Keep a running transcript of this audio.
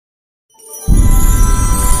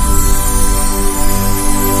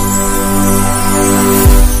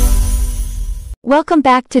Welcome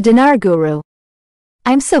back to Dinar Guru.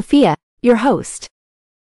 I'm Sophia, your host.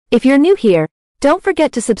 If you're new here, don't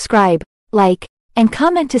forget to subscribe, like, and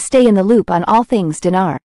comment to stay in the loop on all things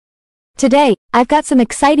dinar. Today, I've got some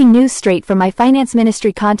exciting news straight from my finance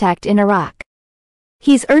ministry contact in Iraq.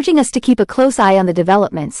 He's urging us to keep a close eye on the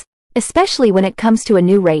developments, especially when it comes to a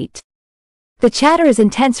new rate. The chatter is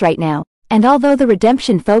intense right now, and although the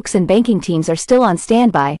redemption folks and banking teams are still on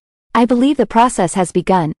standby, I believe the process has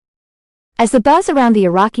begun. As the buzz around the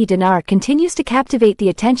Iraqi dinar continues to captivate the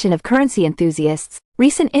attention of currency enthusiasts,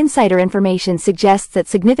 recent insider information suggests that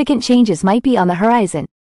significant changes might be on the horizon.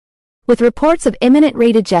 With reports of imminent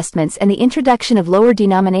rate adjustments and the introduction of lower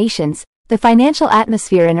denominations, the financial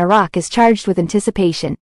atmosphere in Iraq is charged with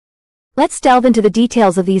anticipation. Let's delve into the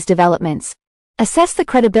details of these developments, assess the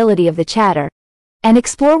credibility of the chatter, and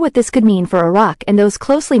explore what this could mean for Iraq and those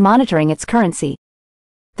closely monitoring its currency.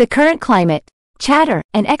 The current climate, chatter,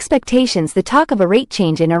 and expectations. The talk of a rate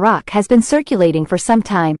change in Iraq has been circulating for some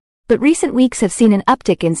time, but recent weeks have seen an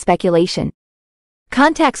uptick in speculation.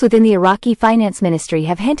 Contacts within the Iraqi finance ministry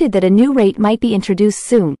have hinted that a new rate might be introduced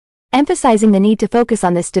soon, emphasizing the need to focus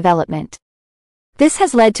on this development. This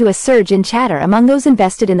has led to a surge in chatter among those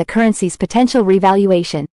invested in the currency's potential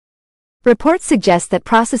revaluation. Reports suggest that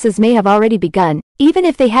processes may have already begun, even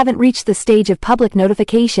if they haven't reached the stage of public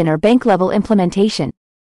notification or bank-level implementation.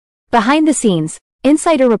 Behind the scenes,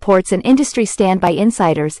 insider reports and industry standby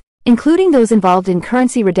insiders, including those involved in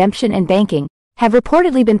currency redemption and banking, have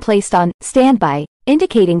reportedly been placed on standby,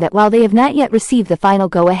 indicating that while they have not yet received the final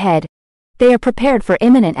go-ahead, they are prepared for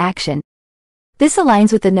imminent action. This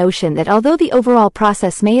aligns with the notion that although the overall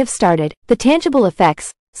process may have started, the tangible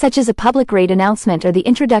effects, such as a public rate announcement or the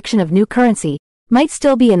introduction of new currency, might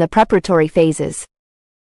still be in the preparatory phases.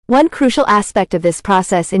 One crucial aspect of this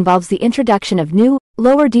process involves the introduction of new,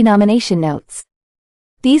 lower denomination notes.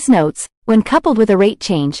 These notes, when coupled with a rate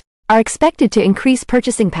change, are expected to increase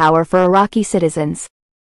purchasing power for Iraqi citizens.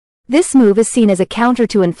 This move is seen as a counter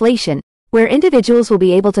to inflation, where individuals will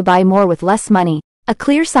be able to buy more with less money, a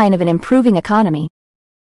clear sign of an improving economy.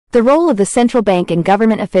 The role of the central bank and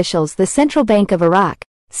government officials. The Central Bank of Iraq,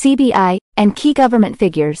 CBI, and key government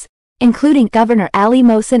figures, including Governor Ali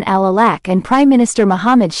Mohsen al-Alak and Prime Minister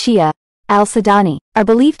Mohammed Shia al-Sudani, are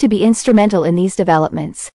believed to be instrumental in these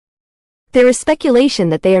developments. There is speculation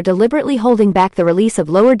that they are deliberately holding back the release of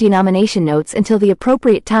lower denomination notes until the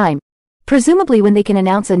appropriate time, presumably when they can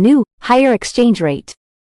announce a new, higher exchange rate.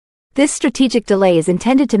 This strategic delay is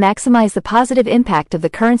intended to maximize the positive impact of the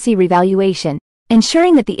currency revaluation,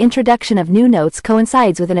 ensuring that the introduction of new notes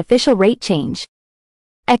coincides with an official rate change.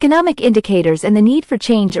 Economic indicators and the need for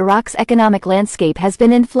change. Iraq's economic landscape has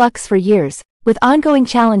been in flux for years, with ongoing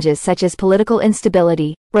challenges such as political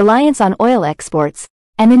instability, reliance on oil exports,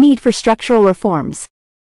 and the need for structural reforms.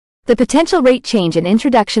 The potential rate change and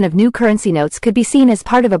introduction of new currency notes could be seen as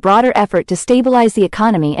part of a broader effort to stabilize the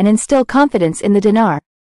economy and instill confidence in the dinar.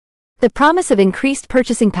 The promise of increased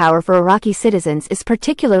purchasing power for Iraqi citizens is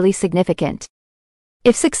particularly significant.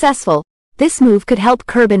 If successful, this move could help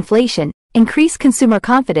curb inflation, increase consumer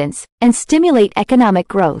confidence, and stimulate economic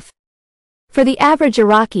growth. For the average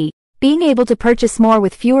Iraqi, being able to purchase more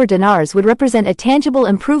with fewer dinars would represent a tangible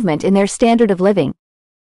improvement in their standard of living.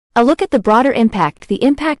 A look at the broader impact. The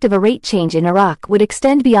impact of a rate change in Iraq would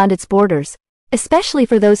extend beyond its borders, especially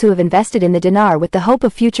for those who have invested in the dinar with the hope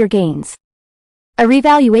of future gains. A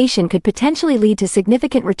revaluation could potentially lead to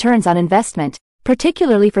significant returns on investment,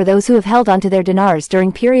 particularly for those who have held onto their dinars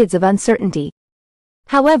during periods of uncertainty.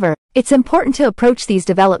 However, it's important to approach these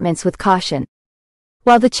developments with caution.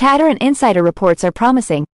 While the chatter and insider reports are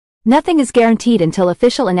promising, nothing is guaranteed until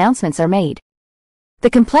official announcements are made. The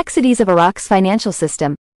complexities of Iraq's financial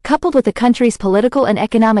system, coupled with the country's political and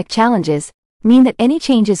economic challenges, mean that any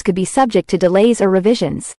changes could be subject to delays or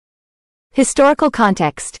revisions. Historical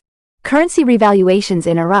context. Currency revaluations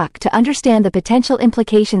in Iraq. To understand the potential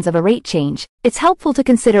implications of a rate change, it's helpful to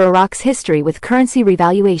consider Iraq's history with currency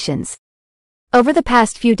revaluations. Over the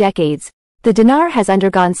past few decades, the dinar has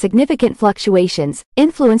undergone significant fluctuations,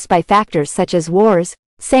 influenced by factors such as wars,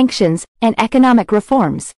 sanctions, and economic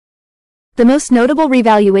reforms. The most notable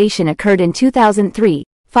revaluation occurred in 2003,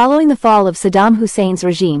 following the fall of Saddam Hussein's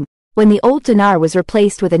regime, when the old dinar was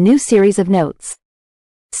replaced with a new series of notes.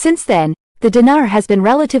 Since then, the dinar has been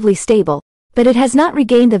relatively stable, but it has not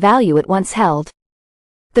regained the value it once held.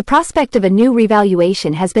 The prospect of a new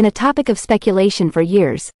revaluation has been a topic of speculation for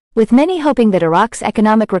years, with many hoping that Iraq's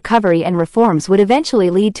economic recovery and reforms would eventually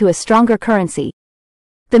lead to a stronger currency.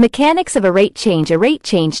 The mechanics of a rate change. A rate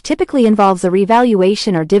change typically involves a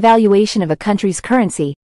revaluation or devaluation of a country's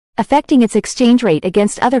currency, affecting its exchange rate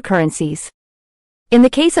against other currencies. In the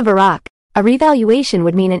case of Iraq, a revaluation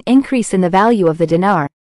would mean an increase in the value of the dinar,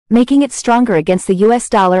 making it stronger against the US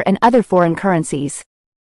dollar and other foreign currencies.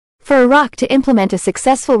 For Iraq to implement a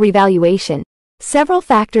successful revaluation, several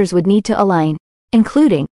factors would need to align,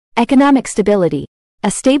 including economic stability.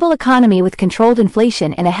 A stable economy with controlled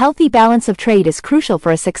inflation and a healthy balance of trade is crucial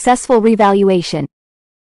for a successful revaluation.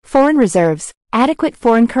 Foreign reserves. Adequate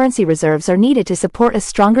foreign currency reserves are needed to support a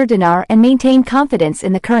stronger dinar and maintain confidence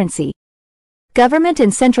in the currency. Government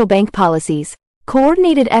and central bank policies.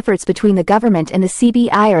 Coordinated efforts between the government and the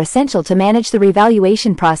CBI are essential to manage the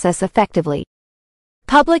revaluation process effectively.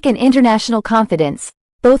 Public and international confidence.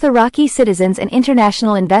 Both Iraqi citizens and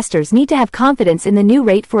international investors need to have confidence in the new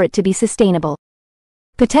rate for it to be sustainable.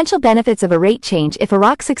 Potential benefits of a rate change. If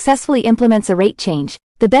Iraq successfully implements a rate change,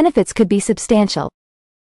 the benefits could be substantial.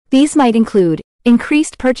 These might include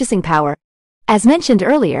increased purchasing power. As mentioned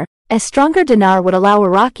earlier, a stronger dinar would allow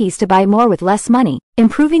Iraqis to buy more with less money,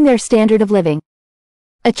 improving their standard of living.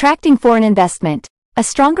 Attracting foreign investment. A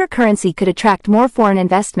stronger currency could attract more foreign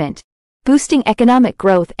investment, boosting economic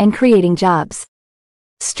growth and creating jobs.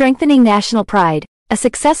 Strengthening national pride. A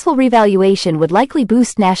successful revaluation would likely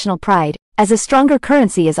boost national pride, as a stronger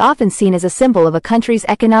currency is often seen as a symbol of a country's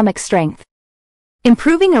economic strength.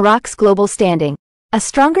 Improving Iraq's global standing. A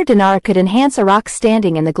stronger dinar could enhance Iraq's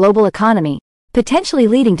standing in the global economy, potentially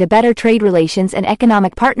leading to better trade relations and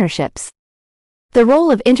economic partnerships. The role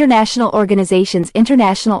of international organizations.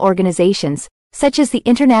 International organizations, such as the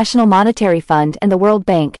International Monetary Fund and the World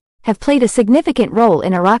Bank, have played a significant role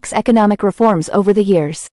in Iraq's economic reforms over the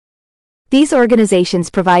years. These organizations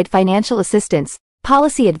provide financial assistance,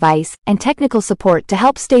 policy advice, and technical support to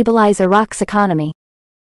help stabilize Iraq's economy.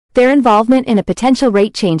 Their involvement in a potential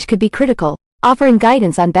rate change could be critical, offering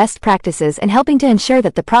guidance on best practices and helping to ensure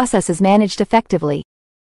that the process is managed effectively.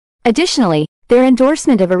 Additionally, their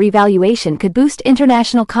endorsement of a revaluation could boost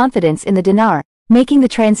international confidence in the dinar, making the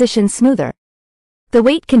transition smoother. The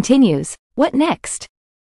wait continues. What next?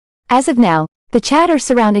 As of now, the chatter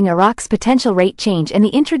surrounding Iraq's potential rate change and the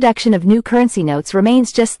introduction of new currency notes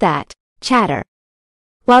remains just that, chatter.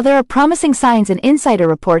 While there are promising signs and insider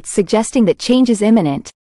reports suggesting that change is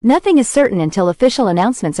imminent, nothing is certain until official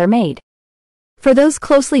announcements are made. For those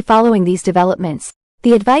closely following these developments,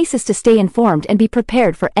 the advice is to stay informed and be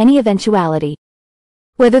prepared for any eventuality.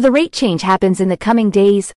 Whether the rate change happens in the coming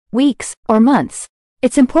days, weeks, or months,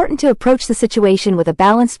 it's important to approach the situation with a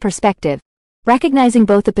balanced perspective, recognizing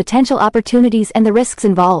both the potential opportunities and the risks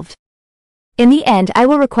involved. In the end, I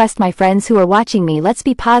will request my friends who are watching me, let's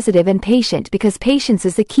be positive and patient, because patience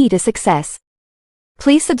is the key to success.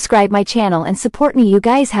 Please subscribe my channel and support me. You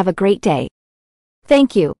guys have a great day.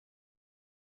 Thank you.